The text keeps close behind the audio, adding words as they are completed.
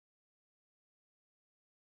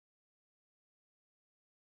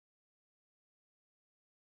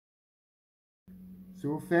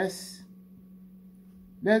So first,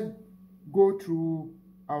 let's go through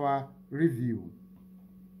our review.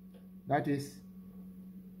 That is,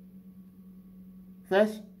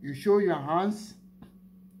 first you show your hands.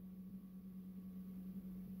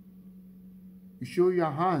 You show your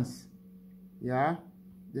hands, yeah,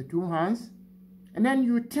 the two hands, and then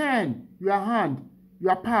you turn your hand,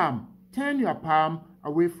 your palm, turn your palm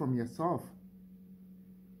away from yourself.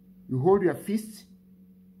 You hold your fist.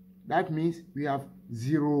 That means we have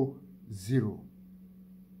 0, 0.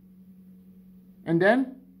 And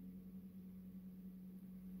then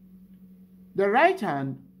the right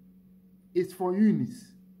hand is for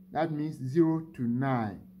units. That means 0 to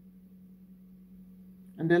 9.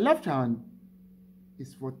 And the left hand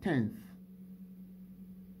is for tenth.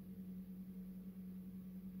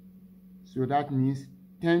 So that means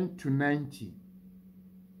 10 to 90.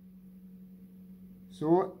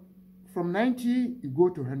 So from 90 you go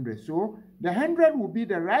to 100. So the 100 will be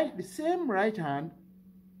the same right hand,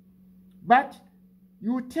 but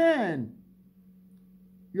you turn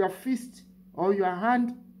your fist or your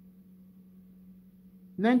hand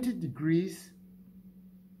 90 degrees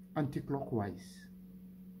anti-clockwise.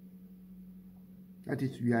 That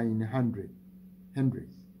is, we are in hundreds.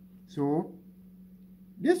 So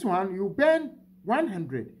this one, you bend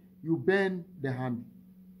 100, you bend the hand,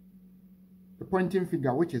 the pointing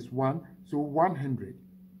finger, which is 1, so 100.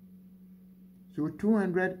 So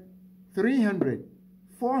 200, 300,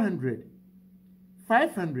 400,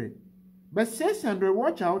 500. But 600,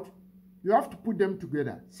 watch out, you have to put them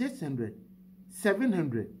together. 600,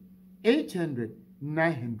 700, 800,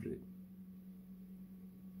 900.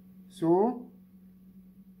 So,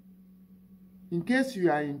 in case you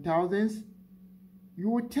are in thousands, you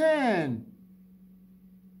will turn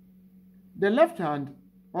the left hand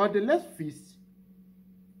or the left fist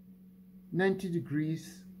 90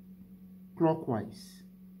 degrees clockwise.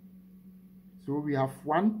 So we have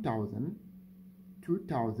 1,000,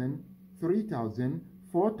 2,000, 3,000,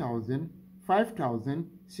 4,000, 5,000,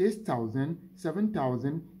 6,000,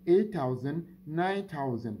 7,000, 8,000,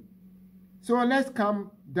 9,000. So let's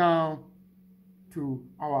come down to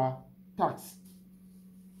our task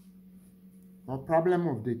or problem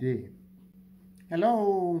of the day.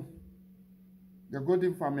 Hello, the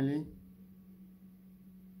Golden family.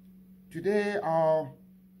 Today our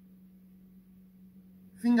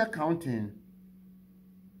finger counting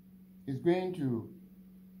is going to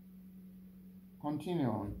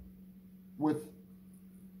continue with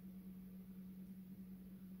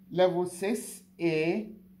level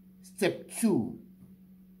 6A, step 2.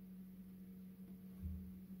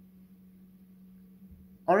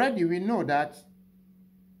 Already we know that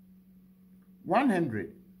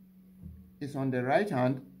 100 is on the right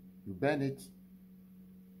hand, you bend it.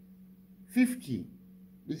 50,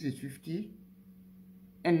 this is 50,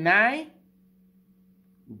 and 9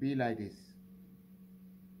 will be like this.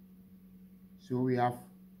 So we have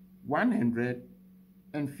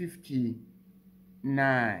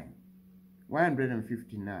 159,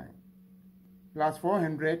 159 plus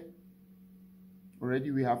 400.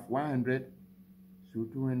 Already we have 100, so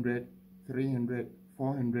 200, 300,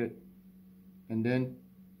 400, and then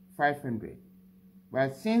 500.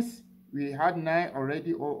 But since we had 9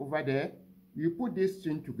 already over there, we put this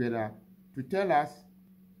thing together to tell us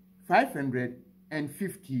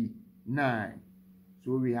 559.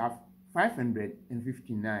 So we have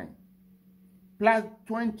 559 plus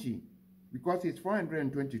 20, because it's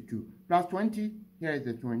 422 plus 20. Here is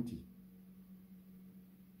the 20.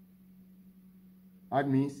 That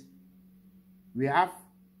means we have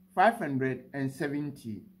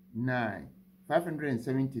 579.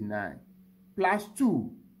 579 plus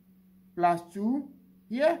 2. Plus 2.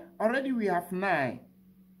 Here already we have 9.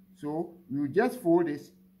 So we will just fold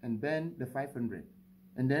this and bend the 500.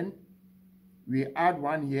 And then we add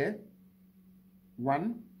 1 here.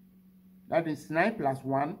 1. That is 9 plus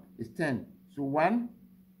 1 is 10. So 1,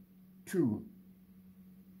 2.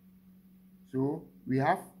 So we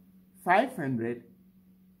have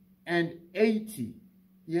 580.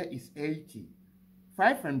 Here is 80.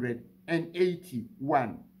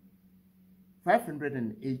 581.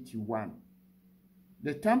 581.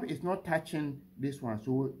 The thumb is not touching this one,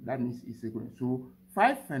 so that means it's equal. So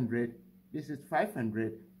 500, this is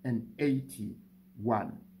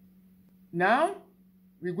 581. Now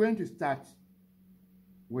we're going to start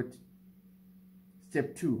with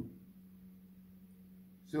step 2.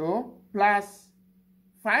 So plus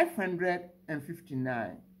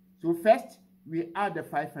 559. So first we add the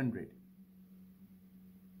 500.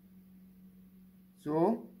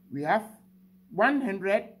 So we have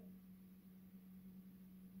 100,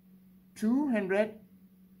 200,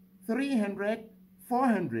 300,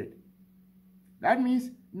 400. That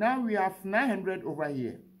means now we have 900 over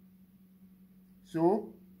here.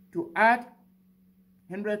 So to add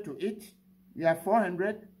 100 to it, we have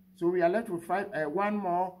 400. So we are left with one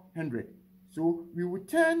more 100. So we will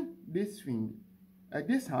turn this thing,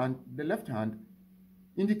 this hand, the left hand,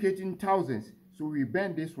 indicating thousands. So we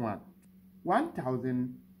bend this one,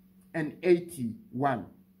 1081.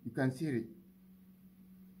 You can see it.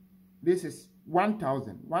 This is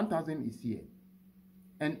 1000. 1000 is here.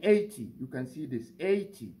 And 80, you can see this,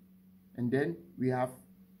 80. And then we have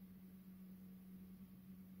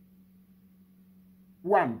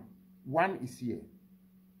 1. 1 is here.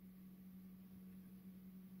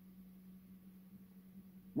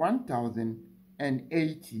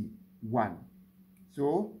 1081.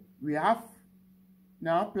 So we have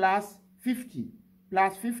now plus 50.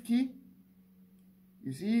 Plus 50.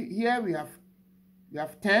 You see here we have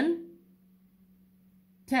 10.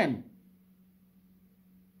 10.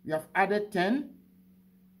 We have added 10.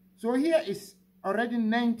 So here is already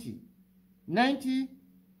 90. 90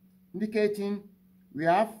 indicating we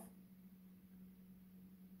have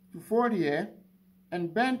to fold here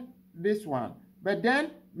and bend this one. But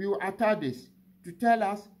then we will attach this to tell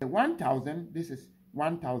us the 1000. This is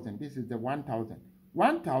 1000. This is the 1000.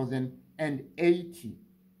 1080.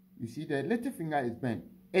 You see the little finger is bent.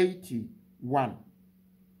 81.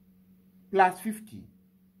 Plus 50.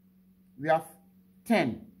 We have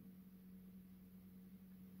 10.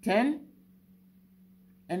 10.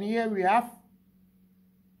 And here we have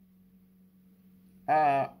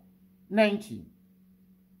 90.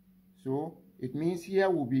 So it means here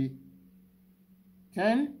will be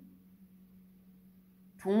 10,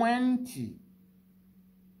 20.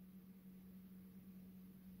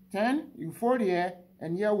 10, you fold here,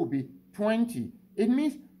 and here will be 20. It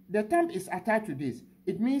means the thumb is attached to this.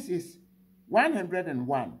 It means it's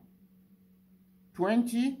 101.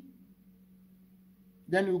 20.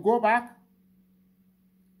 Then you go back.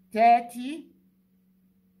 30.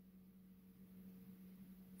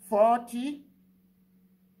 40.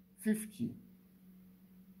 50.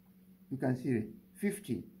 You can see it.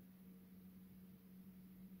 50.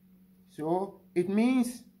 So it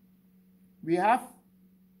means we have,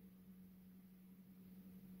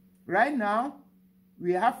 right now,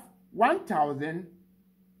 we have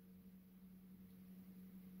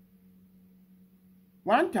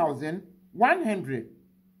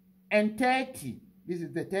 1,130. This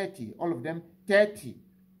is the 30. All of them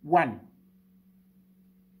 31.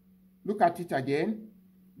 Look at it again.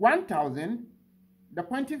 1,000. The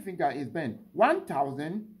pointing finger is bent.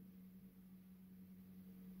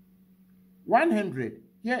 1,100.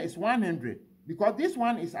 Here is 100 because this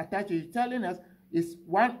one is attached. It's telling us it's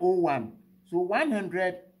 101. So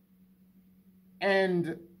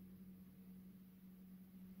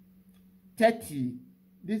 130.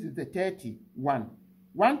 This is the 31.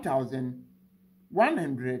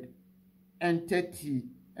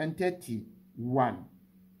 1,131.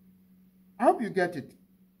 I hope you get it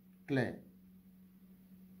clear.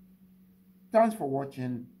 Thanks for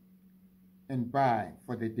watching, and bye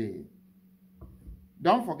for the day.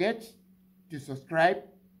 Don't forget to subscribe,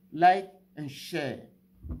 like, and share.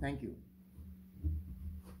 Thank you.